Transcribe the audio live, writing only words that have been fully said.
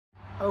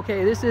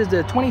Okay, this is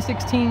the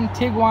 2016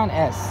 Tiguan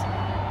S.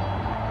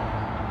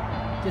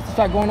 Just to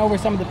start going over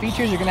some of the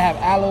features, you're going to have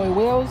alloy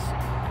wheels,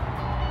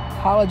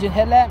 halogen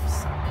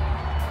headlamps.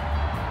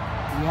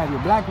 You have your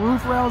black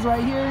roof rails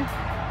right here.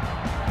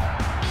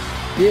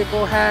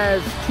 Vehicle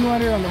has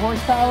 200 on the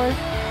horsepower,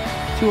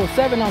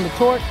 207 on the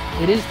torque.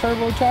 It is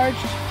turbocharged.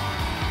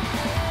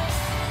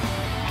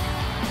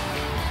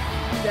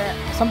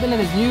 Something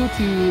that is new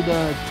to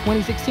the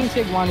 2016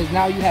 Tiguan is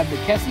now you have the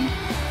Kessie,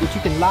 which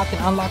you can lock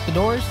and unlock the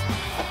doors.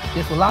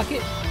 This will lock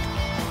it.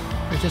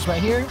 It's just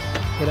right here.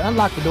 It'll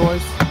unlock the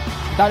doors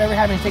without ever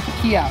having to take the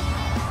key out.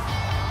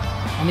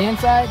 On the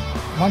inside,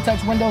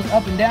 one-touch windows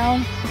up and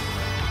down.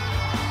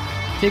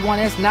 Tiguan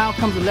S now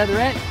comes with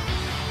leatherette,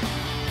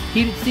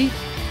 heated seats,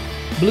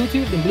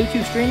 Bluetooth and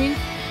Bluetooth streaming.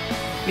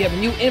 We have a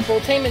new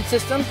infotainment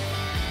system.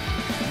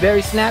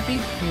 Very snappy.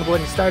 I'm gonna go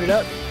ahead and start it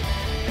up.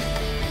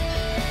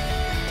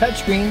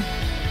 Touchscreen.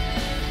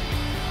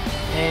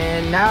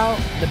 And now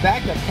the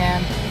backup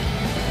cam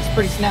is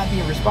pretty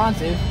snappy and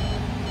responsive.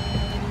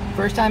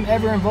 First time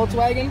ever in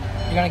Volkswagen,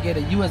 you're gonna get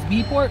a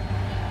USB port,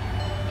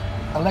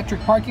 electric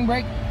parking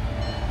brake.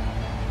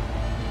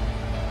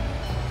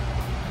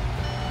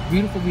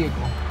 Beautiful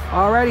vehicle.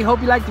 Alrighty,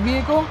 hope you like the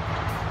vehicle.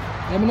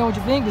 Let me know what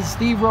you think. This is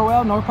Steve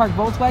Roel, North Park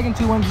Volkswagen,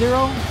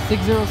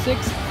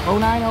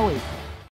 210-606-0908.